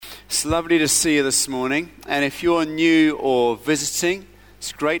It's lovely to see you this morning. And if you're new or visiting,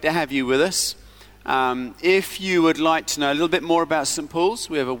 it's great to have you with us. If you would like to know a little bit more about St. Paul's,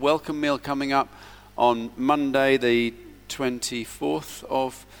 we have a welcome meal coming up on Monday, the 24th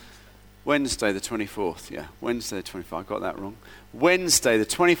of Wednesday, the 24th. Yeah, Wednesday, the 24th. I got that wrong. Wednesday, the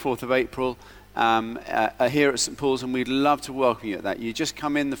 24th of April, here at St. Paul's, and we'd love to welcome you at that. You just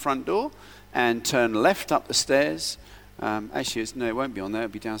come in the front door and turn left up the stairs. Actually, it won't be on there.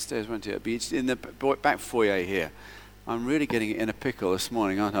 It'll be downstairs, won't it? It'll be in the back foyer here. I'm really getting it in a pickle this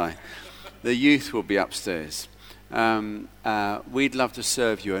morning, aren't I? The youth will be upstairs. We'd love to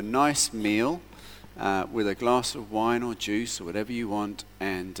serve you a nice meal with a glass of wine or juice or whatever you want,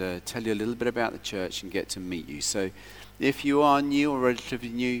 and tell you a little bit about the church and get to meet you. So if you are new or relatively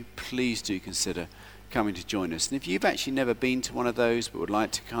new, please do consider coming to join us. And if you've actually never been to one of those but would like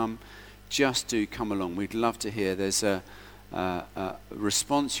to come, just do come along. We'd love to hear. There's a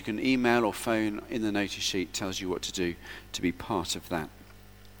response you can email or phone in the notice sheet, tells you what to do to be part of that.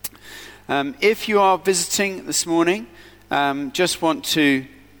 If you are visiting this morning, just want to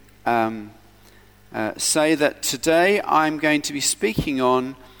say that today I'm going to be speaking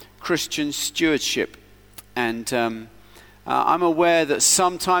on Christian stewardship. And I'm aware that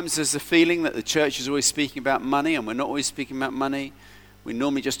sometimes there's a feeling that the church is always speaking about money, and we're not always speaking about money. We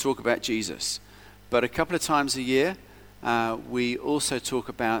normally just talk about Jesus. But a couple of times a year, we also talk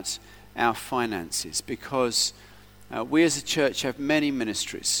about our finances, because we as a church have many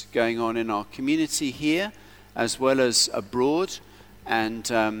ministries going on in our community here as well as abroad.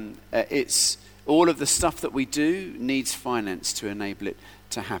 And it's all of the stuff that we do needs finance to enable it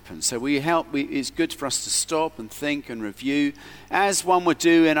to happen. So it's good for us to stop and think and review, as one would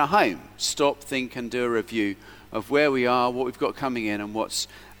do in a home. Stop, think, and do a review of where we are, what we've got coming in, and what's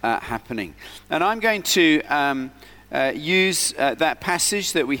happening. And I'm going to use that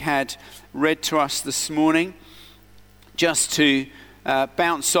passage that we had read to us this morning just to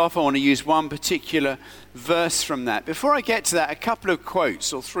bounce off. I want to use one particular verse from that. Before I get to that, a couple of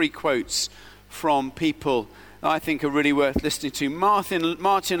quotes, or three quotes from people I think are really worth listening to.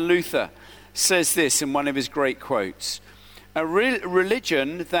 Martin Luther says this in one of his great quotes: "A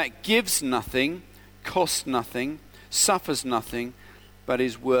religion that gives nothing, costs nothing, suffers nothing, but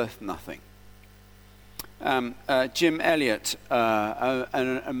is worth nothing." Jim Elliot,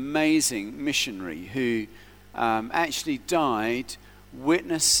 an amazing missionary who actually died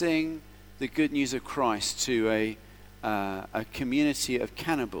witnessing the good news of Christ to a community of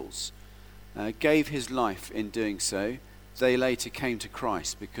cannibals, gave his life in doing so. They later came to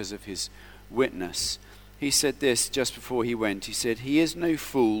Christ because of his witness. He said this just before he went. He said, "He is no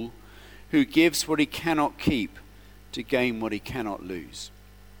fool who gives what he cannot keep to gain what he cannot lose."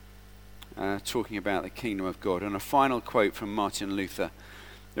 Talking about the kingdom of God. And a final quote from Martin Luther: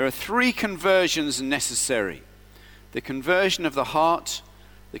 "There are three conversions necessary: the conversion of the heart,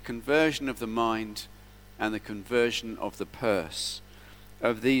 the conversion of the mind, and the conversion of the purse.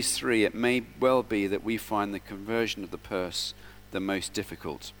 Of these three, it may well be that we find the conversion of the purse the most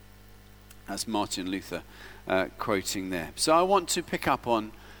difficult." That's Martin Luther quoting there. So I want to pick up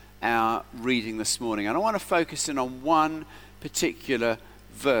on our reading this morning, and I want to focus in on one particular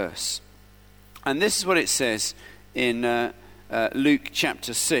verse. And this is what it says in Luke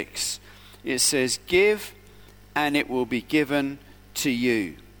chapter 6. It says, "Give and it will be given to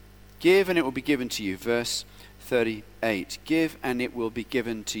you." Give and it will be given to you. Verse 38. Give and it will be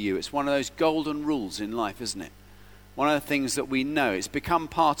given to you. It's one of those golden rules in life, isn't it? One of the things that we know. It's become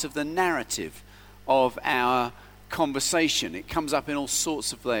part of the narrative of our conversation. It comes up in all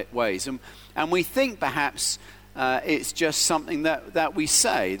sorts of ways. And we think perhaps it's just something that we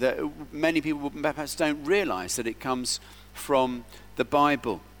say, that many people perhaps don't realize that it comes from the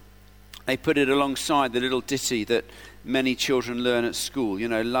Bible. They put it alongside the little ditty that many children learn at school. You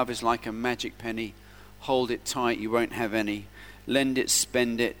know, love is like a magic penny. Hold it tight, you won't have any. Lend it,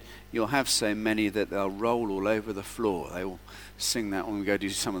 spend it. You'll have so many that they'll roll all over the floor. They will sing that when we go to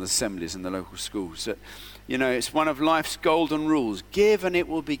some of the assemblies in the local schools. That, you know, it's one of life's golden rules. Give and it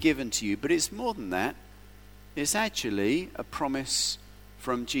will be given to you. But it's more than that. It's actually a promise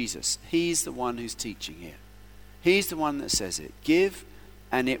from Jesus. He's the one who's teaching here. He's the one that says it. Give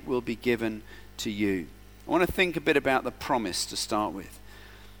and it will be given to you. I want to think a bit about the promise to start with.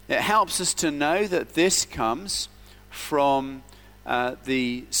 It helps us to know that this comes from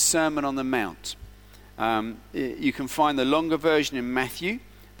the Sermon on the Mount. You can find the longer version in Matthew,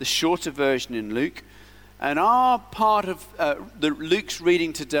 the shorter version in Luke. And our part of Luke's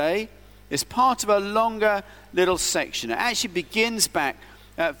reading today is part of a longer little section. It actually begins back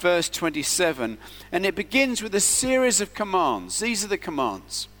at verse 27, and it begins with a series of commands. These are the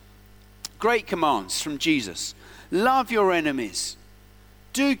commands. Great commands from Jesus. Love your enemies.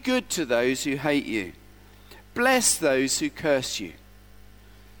 Do good to those who hate you. Bless those who curse you.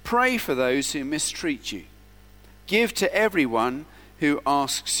 Pray for those who mistreat you. Give to everyone who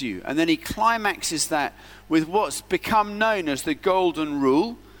asks you. And then he climaxes that with what's become known as the golden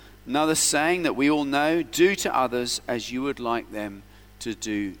rule. Another saying that we all know, do to others as you would like them to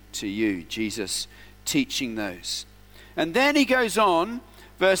do to you. Jesus teaching those. And then he goes on,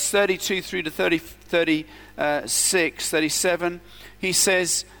 verse 32 through to 36, 37, he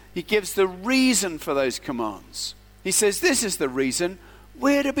says, he gives the reason for those commands. He says, this is the reason.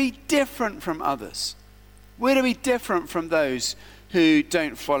 We're to be different from others. We're to be different from those who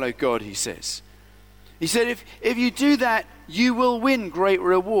don't follow God, he says. He said, if you do that, you will win great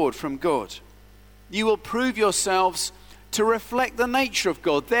reward from God. You will prove yourselves to reflect the nature of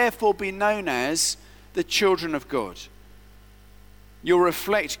God, therefore be known as the children of God. You'll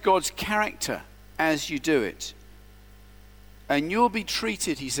reflect God's character as you do it. And you'll be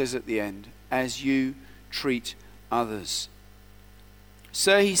treated, he says at the end, as you treat others.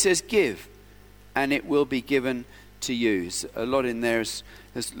 So he says, give, and it will be given to you. There's a lot in there.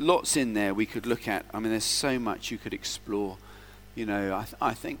 There's lots in there we could look at. I mean, there's so much you could explore. You know,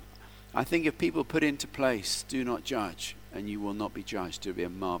 I think if people put into place, do not judge, and you will not be judged, it'll be a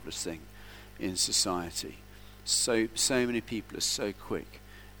marvelous thing in society. So many people are so quick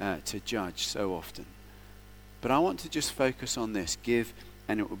to judge so often. But I want to just focus on this. Give,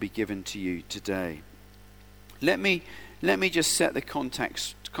 and it will be given to you today. Let me just set the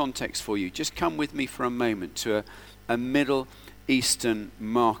context for you. Just come with me for a moment to a Middle Eastern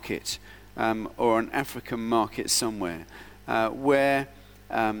market or an African market somewhere where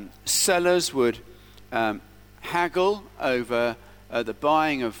sellers would haggle over the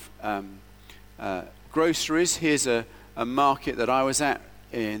buying of groceries. Here's a market that I was at,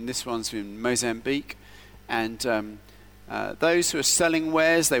 this one's in Mozambique, and those who are selling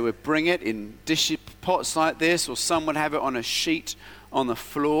wares, they would bring it in dish pots like this, or some would have it on a sheet on the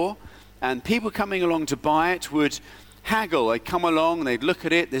floor, and people coming along to buy it would haggle. They'd come along and they'd look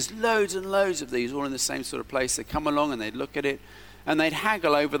at it. There's loads and loads of these all in the same sort of place. They'd come along and they'd look at it and they'd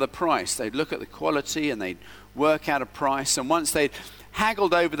haggle over the price. They'd look at the quality and they'd work out a price, and once they'd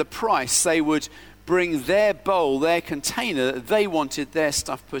haggled over the price, they would bring their bowl, their container that they wanted their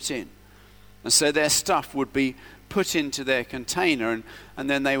stuff put in. And so their stuff would be put into their container, and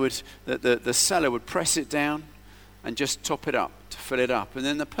then they would the seller would press it down and just top it up to fill it up. And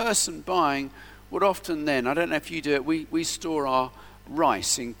then the person buying would often then, I don't know if you do it, we store our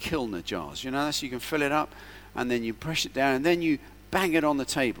rice in Kilner jars, you know, so you can fill it up and then you press it down and then you bang it on the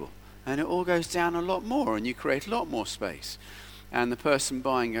table and it all goes down a lot more and you create a lot more space. And the person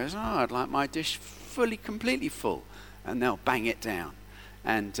buying goes, I'd like my dish completely full. And they'll bang it down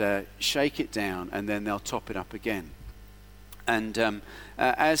and shake it down, and then they'll top it up again. And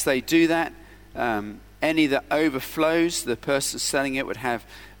as they do that, any that overflows, the person selling it would have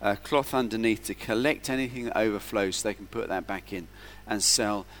a cloth underneath to collect anything that overflows, so they can put that back in and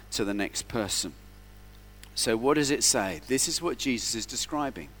sell to the next person. So what does it say? This is what Jesus is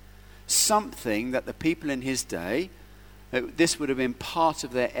describing. Something that the people in his day, this would have been part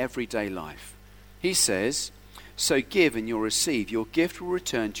of their everyday life. He says, so give and you'll receive. Your gift will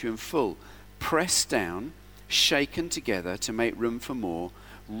return to you in full, pressed down, shaken together to make room for more,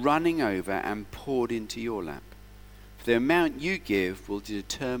 running over and poured into your lap. For the amount you give will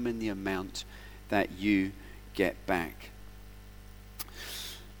determine the amount that you get back.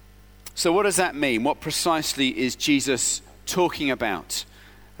 So what does that mean? What precisely is Jesus talking about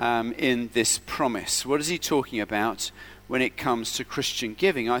in this promise? What is he talking about when it comes to Christian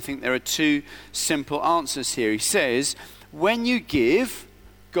giving? I think there are two simple answers here. He says, when you give,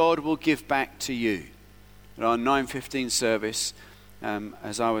 God will give back to you. At our 9:15 service,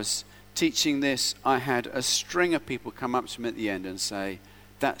 as I was teaching this, I had a string of people come up to me at the end and say,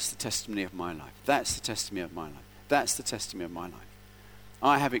 that's the testimony of my life. That's the testimony of my life. That's the testimony of my life.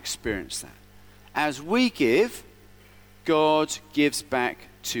 I have experienced that. As we give, God gives back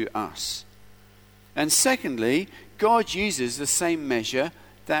to us. And secondly, God uses the same measure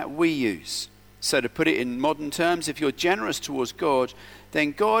that we use. So to put it in modern terms, if you're generous towards God,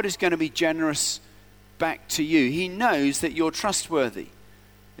 then God is going to be generous back to you. He knows that you're trustworthy.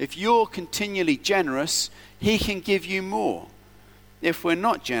 If you're continually generous, he can give you more. If we're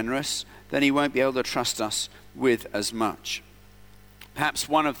not generous, then he won't be able to trust us with as much. Perhaps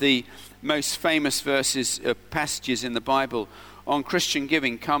one of the most famous passages in the Bible on Christian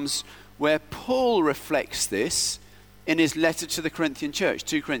giving comes where Paul reflects this in his letter to the Corinthian church,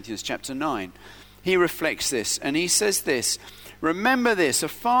 2 Corinthians chapter 9. He reflects this and he says this, Remember this, a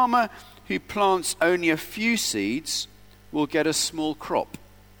farmer who plants only a few seeds will get a small crop.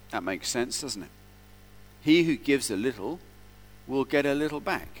 That makes sense, doesn't it? He who gives a little will get a little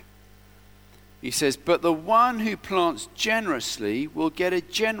back. He says, but the one who plants generously will get a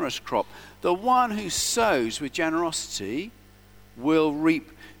generous crop. The one who sows with generosity will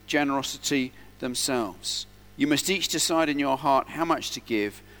reap generosity themselves. You must each decide in your heart how much to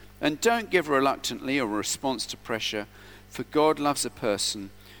give, and don't give reluctantly or in response to pressure, for God loves a person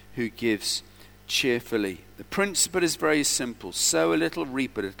who gives cheerfully. The principle is very simple. Sow a little,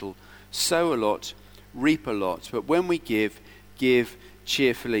 reap a little. Sow a lot, reap a lot. But when we give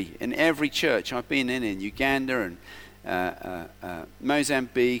cheerfully. In every church I've been in Uganda and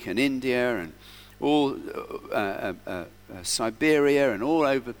Mozambique and India and all Siberia and all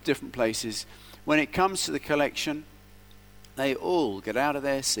over different places, when it comes to the collection, they all get out of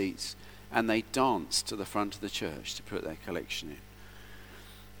their seats and they dance to the front of the church to put their collection in.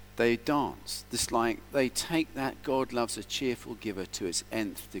 They dance. It's like they take that God loves a cheerful giver to its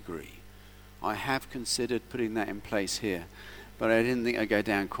nth degree. I have considered putting that in place here, but I didn't think I'd go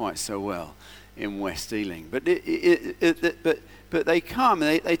down quite so well in West Ealing. But but they come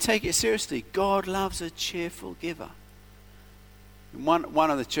and they take it seriously. God loves a cheerful giver. One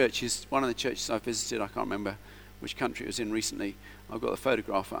of the churches I visited, I can't remember which country it was in recently. I've got the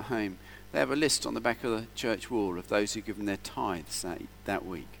photograph at home. They have a list on the back of the church wall of those who've given their tithes that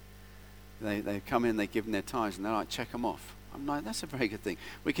week. They come in, they give them their tithes, and they're like, check them off. I'm like, that's a very good thing.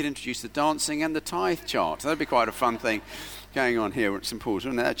 We could introduce the dancing and the tithe chart. That'd be quite a fun thing going on here at St. Paul's.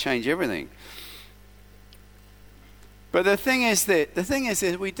 Wouldn't that change everything? But the thing is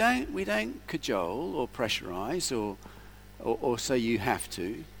that we don't cajole or pressurize or say you have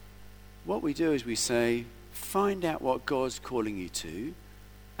to. What we do is we say, find out what God's calling you to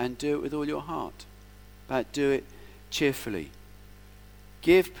and do it with all your heart. But do it cheerfully.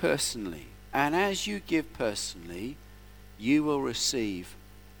 Give personally. And as you give personally, you will receive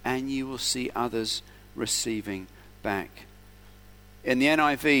and you will see others receiving back. In the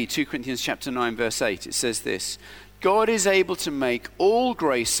NIV, 2 Corinthians chapter 9, verse 8, it says this, God is able to make all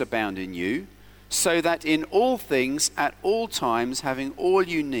grace abound in you, so that in all things, at all times, having all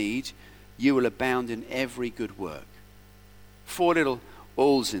you need, you will abound in every good work. 4 little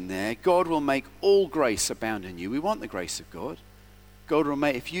alls in there. God will make all grace abound in you. We want the grace of God. God will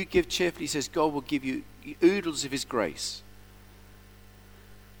make, if you give cheerfully, he says, God will give you oodles of his grace.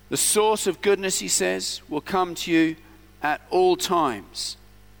 The source of goodness, he says, will come to you at all times.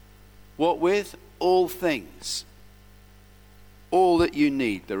 What with? All things. All that you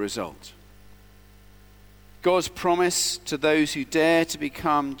need, the result. God's promise to those who dare to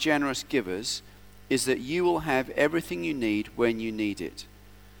become generous givers is that you will have everything you need when you need it.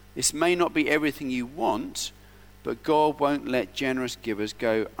 This may not be everything you want, but God won't let generous givers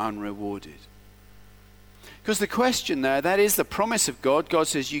go unrewarded. Because the question there, that is the promise of God. God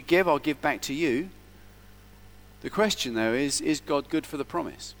says, you give, I'll give back to you. The question though is God good for the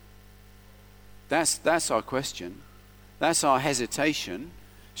promise? That's our question. That's our hesitation.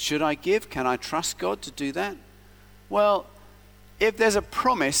 Should I give? Can I trust God to do that? Well, if there's a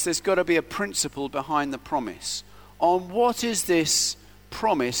promise, there's got to be a principle behind the promise. On what is this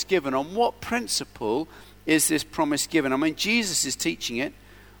promise given? On what principle is this promise given? I mean, Jesus is teaching it.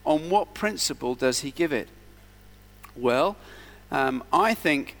 On what principle does he give it? Well, I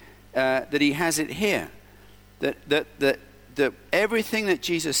think that he has it here. That everything that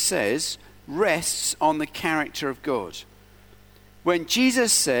Jesus says rests on the character of God. When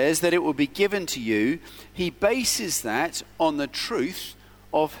Jesus says that it will be given to you, he bases that on the truth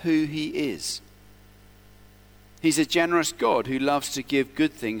of who he is. He's a generous God who loves to give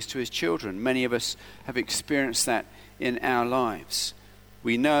good things to his children. Many of us have experienced that in our lives.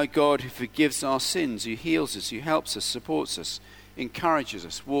 We know a God who forgives our sins, who heals us, who helps us, supports us, encourages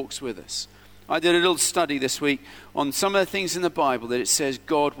us, walks with us. I did a little study this week on some of the things in the Bible that it says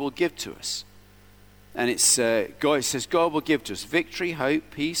God will give to us. And it says God will give to us victory,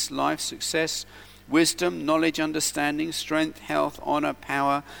 hope, peace, life, success, wisdom, knowledge, understanding, strength, health, honor,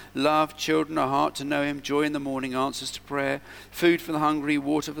 power, love, children, a heart to know him, joy in the morning, answers to prayer, food for the hungry,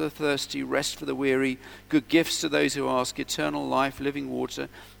 water for the thirsty, rest for the weary, good gifts to those who ask, eternal life, living water,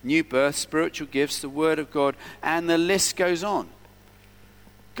 new birth, spiritual gifts, the word of God, and the list goes on.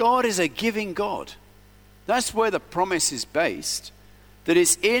 God is a giving God. That's where the promise is based. That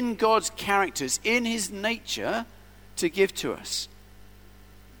it's in God's characters, in his nature, to give to us.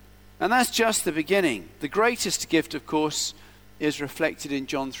 And that's just the beginning. The greatest gift, of course, is reflected in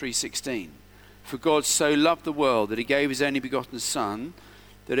John 3:16. For God so loved the world that he gave his only begotten Son,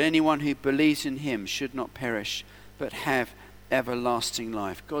 that anyone who believes in him should not perish, but have everlasting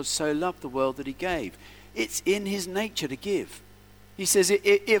life. God so loved the world that he gave. It's in his nature to give. He says,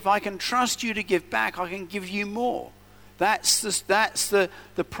 if I can trust you to give back, I can give you more. That's the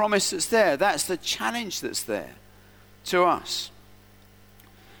promise that's there. That's the challenge that's there to us.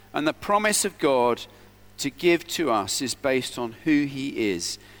 And the promise of God to give to us is based on who he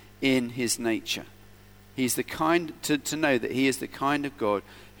is in his nature. He's the kind, to know that he is the kind of God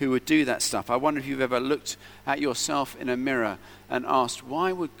who would do that stuff. I wonder if you've ever looked at yourself in a mirror and asked,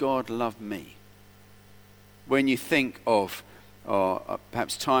 why would God love me? When you think of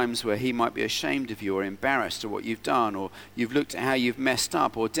perhaps times where he might be ashamed of you or embarrassed of what you've done, or you've looked at how you've messed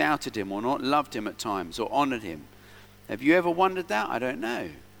up or doubted him or not loved him at times or honored him. Have you ever wondered that? I don't know.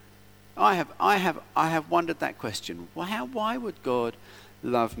 I have wondered that question. Why would God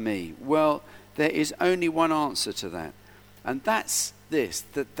love me? Well, there is only one answer to that. And that's this,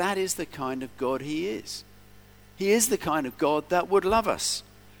 that is the kind of God he is. He is the kind of God that would love us.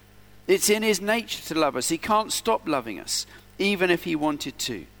 It's in his nature to love us. He can't stop loving us, even if he wanted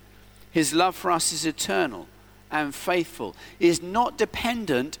to. His love for us is eternal and faithful, is not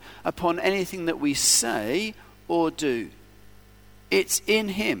dependent upon anything that we say or do. It's in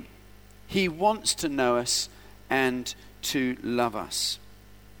him. He wants to know us and to love us.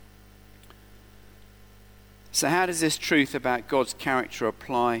 So how does this truth about God's character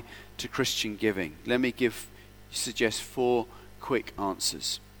apply to Christian giving? Let me suggest 4 quick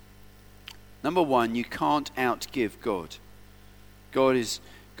answers. Number 1, you can't outgive God. God is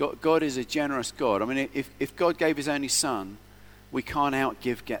a generous God. I mean, if God gave his only son, we can't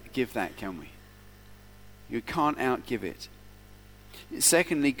give that, can we? You can't outgive it.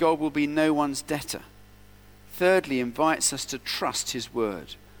 Secondly, God will be no one's debtor. Thirdly, invites us to trust his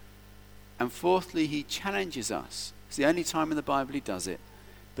word. And fourthly, he challenges us. It's the only time in the Bible he does it,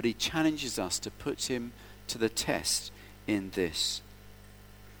 but he challenges us to put him to the test in this.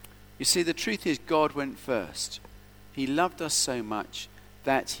 You see, the truth is God went first. He loved us so much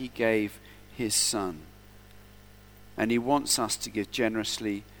that he gave his son. And he wants us to give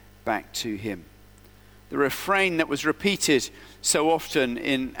generously back to him. The refrain that was repeated so often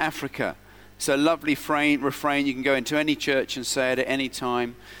in Africa, it's a lovely refrain. You can go into any church and say it at any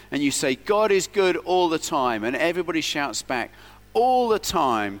time. And you say, God is good all the time. And everybody shouts back, all the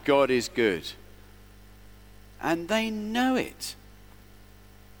time, God is good. And they know it.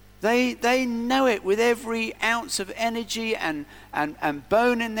 They know it with every ounce of energy and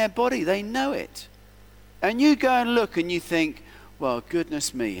bone in their body. They know it. And you go and look and you think, well,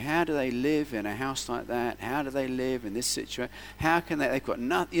 goodness me, how do they live in a house like that? How do they live in this situation? How can they've got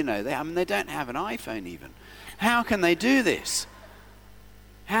nothing, they don't have an iPhone even. How can they do this?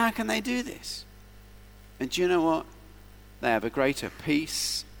 How can they do this? And do you know what? They have a greater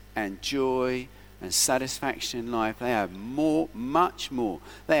peace and joy and satisfaction in life. They have more, much more.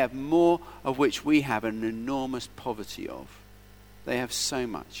 They have more of which we have an enormous poverty of. They have so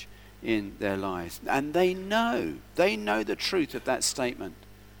much in their lives. And they know the truth of that statement,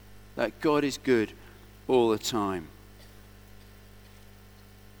 that God is good all the time.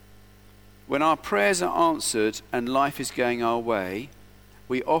 When our prayers are answered and life is going our way,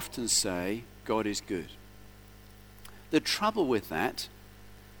 we often say, God is good. The trouble with that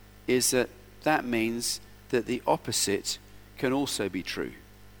is that means that the opposite can also be true.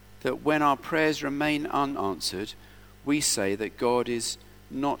 That when our prayers remain unanswered, we say that God is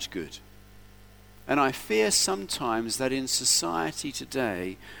not good. And I fear sometimes that in society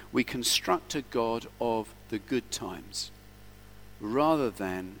today, we construct a God of the good times rather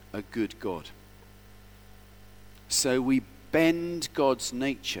than a good God. So we bend God's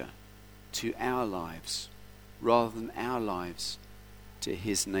nature to our lives rather than our lives to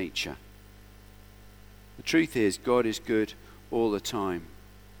his nature. The truth is, God is good all the time.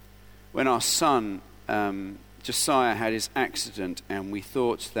 When our son Josiah had his accident and we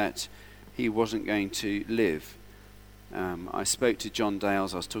thought that he wasn't going to live, I spoke to John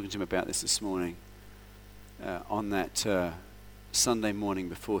Dales. I was talking to him about this morning on that Sunday morning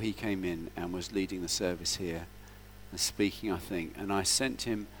before he came in and was leading the service here and speaking, I think. And I sent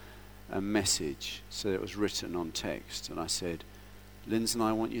him a message so that it was written on text. And I said, Lindsay,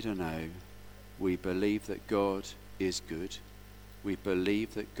 I want you to know we believe that God is good. We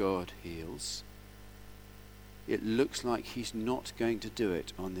believe that God heals. It looks like he's not going to do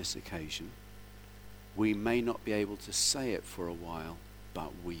it on this occasion. We may not be able to say it for a while,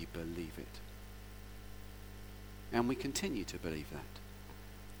 but we believe it. And we continue to believe that.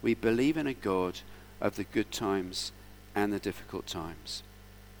 We believe in a God of the good times and the difficult times.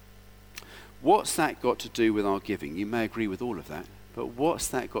 What's that got to do with our giving? You may agree with all of that, but what's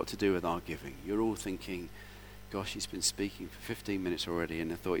that got to do with our giving? You're all thinking, Gosh, he's been speaking for 15 minutes already,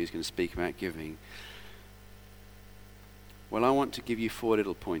 and I thought he was going to speak about giving. Well, I want to give you 4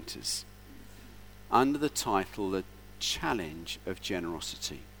 little pointers under the title, The Challenge of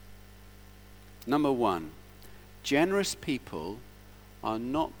Generosity. Number 1, generous people are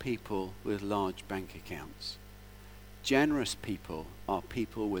not people with large bank accounts. Generous people are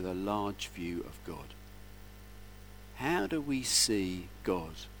people with a large view of God. How do we see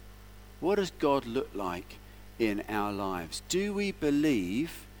God? What does God look like in our lives? Do we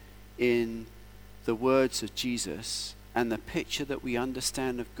believe in the words of Jesus and the picture that we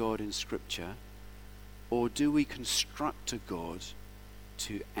understand of God in Scripture? Or do we construct a God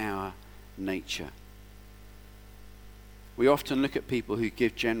to our nature? We often look at people who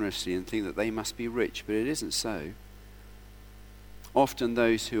give generously and think that they must be rich, but it isn't so. Often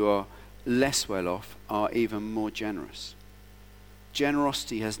those who are less well off are even more generous.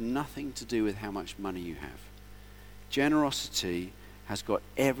 Generosity has nothing to do with how much money you have. Generosity has got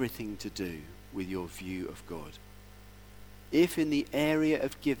everything to do with your view of God. If in the area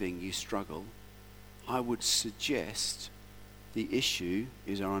of giving you struggle, I would suggest the issue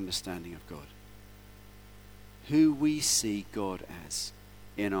is our understanding of God. Who we see God as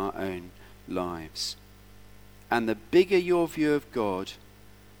in our own lives. And the bigger your view of God,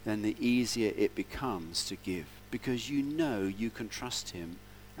 then the easier it becomes to give. Because you know you can trust him,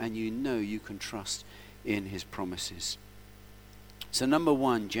 and you know you can trust in his promises. So number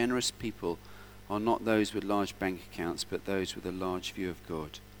 1, generous people are not those with large bank accounts, but those with a large view of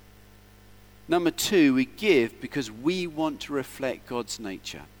God. Number 2, we give because we want to reflect God's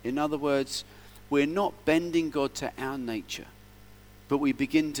nature. In other words, we're not bending God to our nature, but we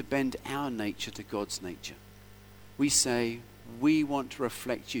begin to bend our nature to God's nature. We say, we want to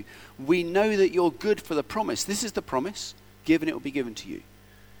reflect you. We know that you're good for the promise. This is the promise. Give and it will be given to you.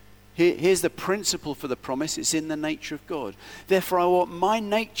 Here's the principle for the promise. It's in the nature of God. Therefore, I want my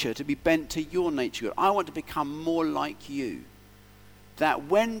nature to be bent to your nature. I want to become more like you. That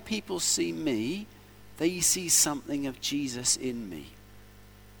when people see me, they see something of Jesus in me.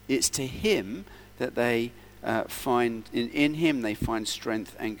 It's to him that they find, in him they find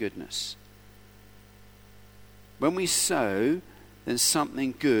strength and goodness. When we sow, then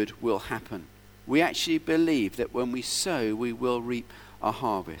something good will happen. We actually believe that when we sow, we will reap a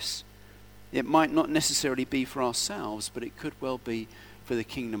harvest. It might not necessarily be for ourselves, but it could well be for the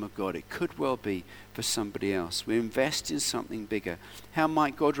kingdom of God. It could well be for somebody else. We invest in something bigger. How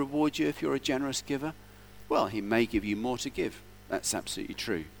might God reward you if you're a generous giver? Well, he may give you more to give. That's absolutely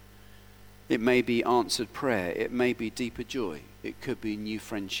true. It may be answered prayer. It may be deeper joy. It could be new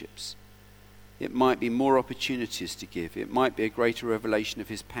friendships. It might be more opportunities to give. It might be a greater revelation of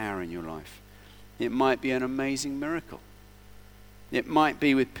his power in your life. It might be an amazing miracle. It might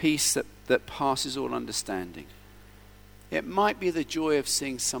be with peace that passes all understanding. It might be the joy of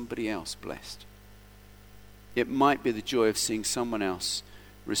seeing somebody else blessed. It might be the joy of seeing someone else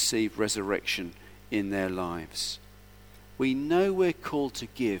receive resurrection in their lives. We know we're called to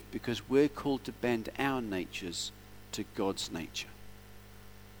give because we're called to bend our natures to God's nature.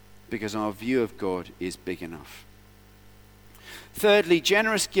 Because our view of God is big enough. Thirdly,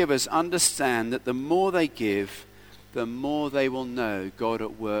 generous givers understand that the more they give, the more they will know God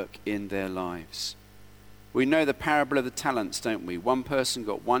at work in their lives. We know the parable of the talents, don't we? One person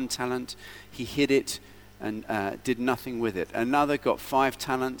got 1 talent, he hid it and did nothing with it. Another got 5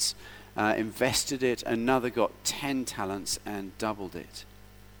 talents, invested it. Another got 10 talents and doubled it.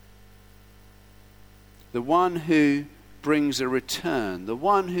 The one who brings a return, the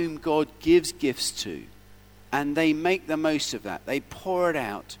one whom God gives gifts to, and they make the most of that, they pour it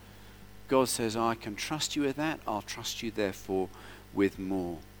out. God says, I can trust you with that. I'll trust you therefore with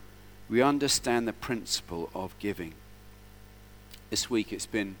more. We understand the principle of giving. This week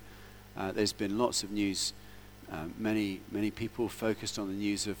there's been lots of news. Many people focused on the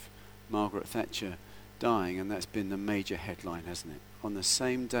news of Margaret Thatcher dying, and that's been the major headline, hasn't it? On the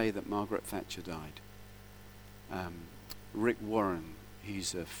same day that Margaret Thatcher died, Rick Warren,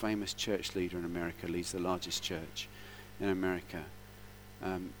 he's a famous church leader in America, leads the largest church in America.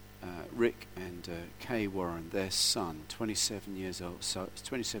 Rick and Kay Warren, their son,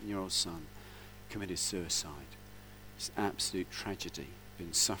 27-year-old son, committed suicide. It's absolute tragedy.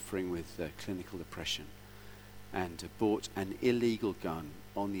 Been suffering with clinical depression, and bought an illegal gun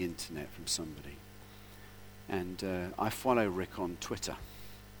on the internet from somebody. And I follow Rick on Twitter,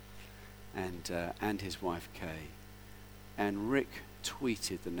 and his wife Kay. And Rick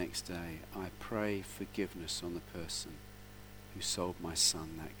tweeted the next day, I pray forgiveness on the person who sold my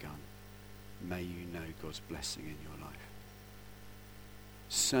son that gun. May you know God's blessing in your life.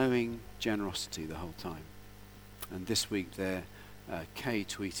 Sowing generosity the whole time. And this week Kay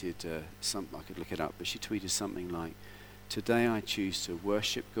tweeted something, I could look it up, but she tweeted something like, "Today I choose to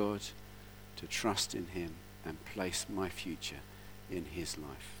worship God, to trust in him, and place my future in his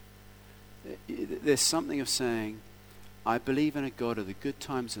life." There's something of saying, I believe in a God of the good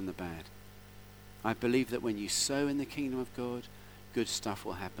times and the bad. I believe that when you sow in the kingdom of God, good stuff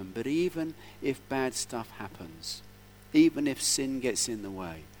will happen. But even if bad stuff happens, even if sin gets in the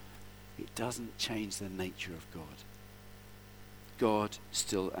way, it doesn't change the nature of God. God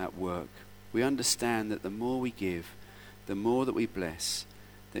still at work. We understand that the more we give, the more that we bless,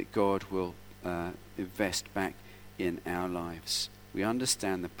 that God will invest back in our lives. We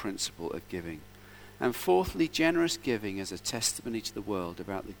understand the principle of giving. And fourthly, generous giving as a testimony to the world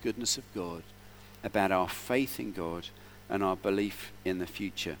about the goodness of God, about our faith in God and our belief in the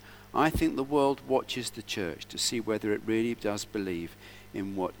future. I think the world watches the church to see whether it really does believe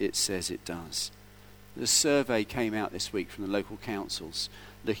in what it says it does. The survey came out this week from the local councils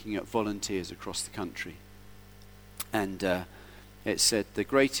looking at volunteers across the country. And it said the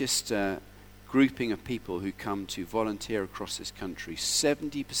greatest grouping of people who come to volunteer across this country,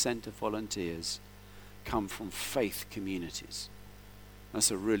 70% of volunteers come from faith communities.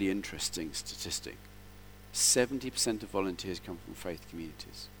 That's a really interesting statistic. 70% of volunteers come from faith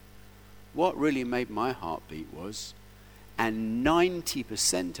communities. What really made my heart beat was, and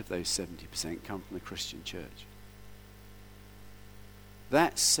 90% of those 70% come from the Christian church.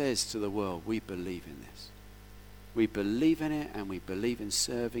 That says to the world, we believe in this. We believe in it, and we believe in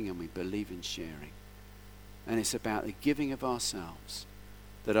serving, and we believe in sharing. And it's about the giving of ourselves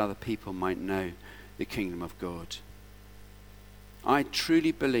that other people might know the kingdom of God. I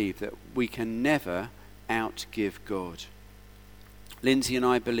truly believe that we can never outgive God. Lindsay and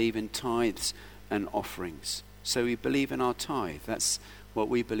I believe in tithes and offerings. So we believe in our tithe. That's what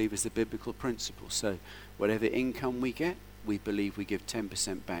we believe is the biblical principle. So whatever income we get, we believe we give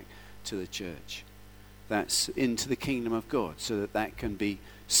 10% back to the church. That's into the kingdom of God, so that that can be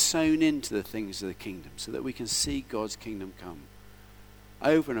sown into the things of the kingdom, so that we can see God's kingdom come.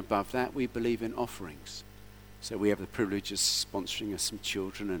 Over and above that, we believe in offerings. So we have the privilege of sponsoring some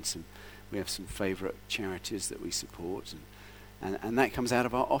children, and we have some favourite charities that we support, and that comes out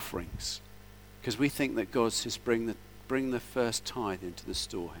of our offerings, because we think that God says bring the first tithe into the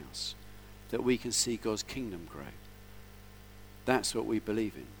storehouse, that we can see God's kingdom grow. That's what we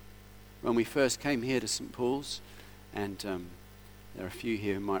believe in. When we first came here to St. Paul's, and there are a few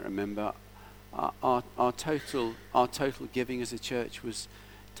here who might remember, our total giving as a church was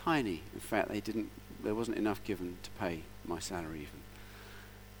tiny. In fact, there wasn't enough given to pay my salary even.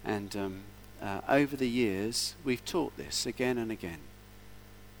 And over the years, we've taught this again and again.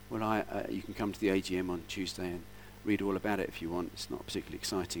 Well, you can come to the AGM on Tuesday and read all about it if you want. It's not a particularly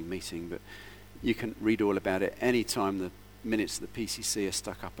exciting meeting, but you can read all about it any time the minutes of the PCC are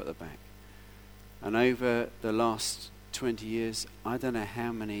stuck up at the back. And over the last 20 years, I don't know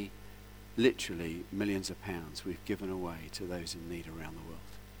how many, literally millions of pounds we've given away to those in need around the world.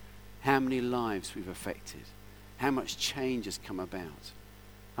 How many lives we've affected. How much change has come about.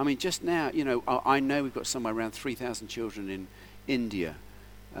 I mean, just now, I know we've got somewhere around 3,000 children in India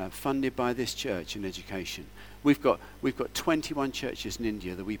funded by this church in education. We've got 21 churches in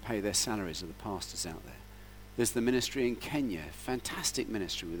India that we pay their salaries of the pastors out there. There's the ministry in Kenya, fantastic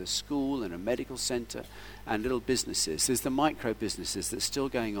ministry with a school and a medical centre and little businesses. There's the micro businesses that's still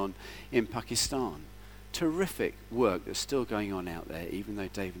going on in Pakistan. Terrific work that's still going on out there, even though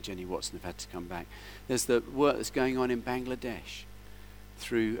Dave and Jenny Watson have had to come back. There's the work that's going on in Bangladesh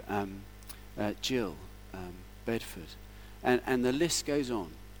through Jill Bedford. And the list goes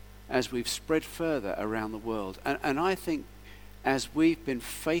on as we've spread further around the world. And I think as we've been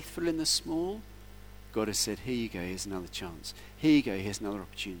faithful in the small, God has said, here you go, here's another chance. Here you go, here's another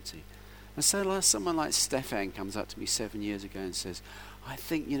opportunity. And so someone like Stefan comes up to me 7 years ago and says, I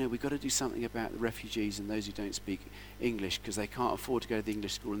think, we've got to do something about the refugees and those who don't speak English because they can't afford to go to the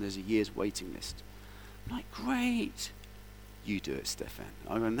English school and there's a year's waiting list. I'm like, great. You do it, Stefan.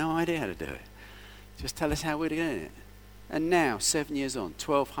 I've got no idea how to do it. Just tell us how we're doing it. And now, 7 years on,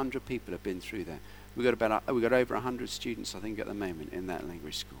 1,200 people have been through that. We've got over 100 students, I think, at the moment in that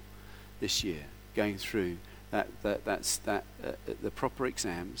language school this year, going through the proper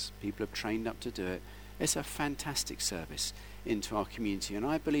exams. People have trained up to do it. It's a fantastic service into our community. And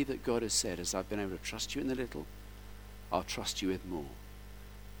I believe that God has said, as I've been able to trust you in the little, I'll trust you with more.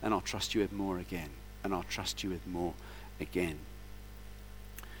 And I'll trust you with more again. And I'll trust you with more again.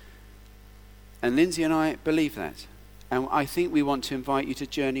 And Lindsay and I believe that. And I think we want to invite you to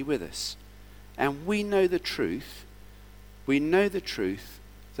journey with us. And we know the truth. We know the truth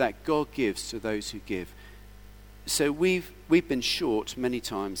that God gives to those who give. So we've been short many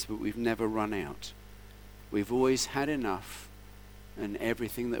times, but we've never run out. We've always had enough and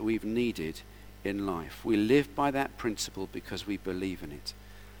everything that we've needed in life. We live by that principle because we believe in it.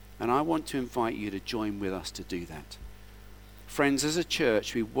 And I want to invite you to join with us to do that. Friends, as a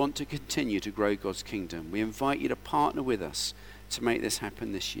church, we want to continue to grow God's kingdom. We invite you to partner with us to make this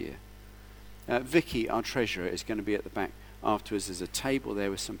happen this year. Vicky, our treasurer, is going to be at the back afterwards. There's a table there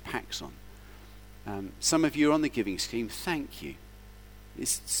with some packs on. Some of you are on the giving scheme. Thank you.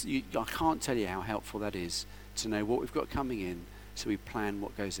 I can't tell you how helpful that is to know what we've got coming in so we plan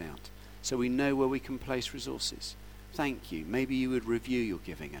what goes out. So we know where we can place resources. Thank you. Maybe you would review your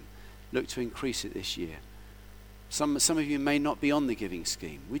giving and look to increase it this year. Some of you may not be on the giving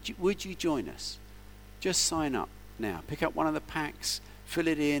scheme. Would you join us? Just sign up now. Pick up one of the packs, fill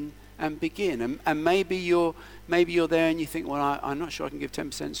it in, and begin. And maybe you're there and you think, well, I'm not sure I can give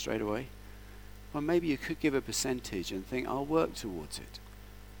 10% straight away. Well, maybe you could give a percentage and think, I'll work towards it.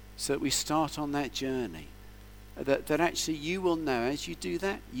 So that we start on that journey. That actually you will know, as you do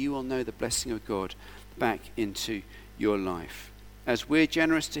that, you will know the blessing of God back into your life. As we're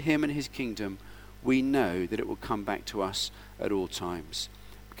generous to him and his kingdom, we know that it will come back to us at all times.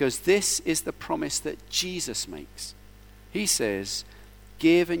 Because this is the promise that Jesus makes. He says,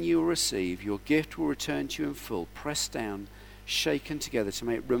 give and you will receive. Your gift will return to you in full, pressed down, shaken together to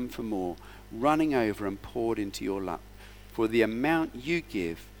make room for more, running over and poured into your lap. For the amount you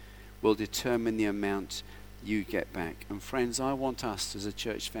give will determine the amount you get back. And friends, I want us as a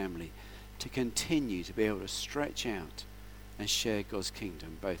church family to continue to be able to stretch out and share God's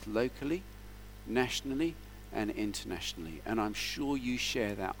kingdom, both locally, nationally, and internationally. And I'm sure you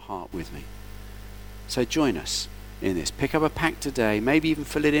share that heart with me. So join us in this. Pick up a pack today, maybe even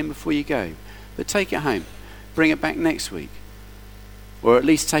fill it in before you go. But take it home. Bring it back next week. Or at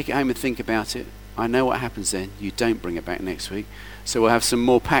least take it home and think about it. I know what happens then. You don't bring it back next week. So we'll have some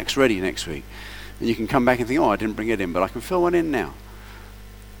more packs ready next week. And you can come back and think, I didn't bring it in, but I can fill one in now.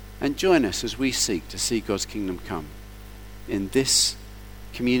 And join us as we seek to see God's kingdom come in this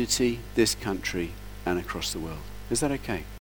community, this country, and across the world. Is that okay?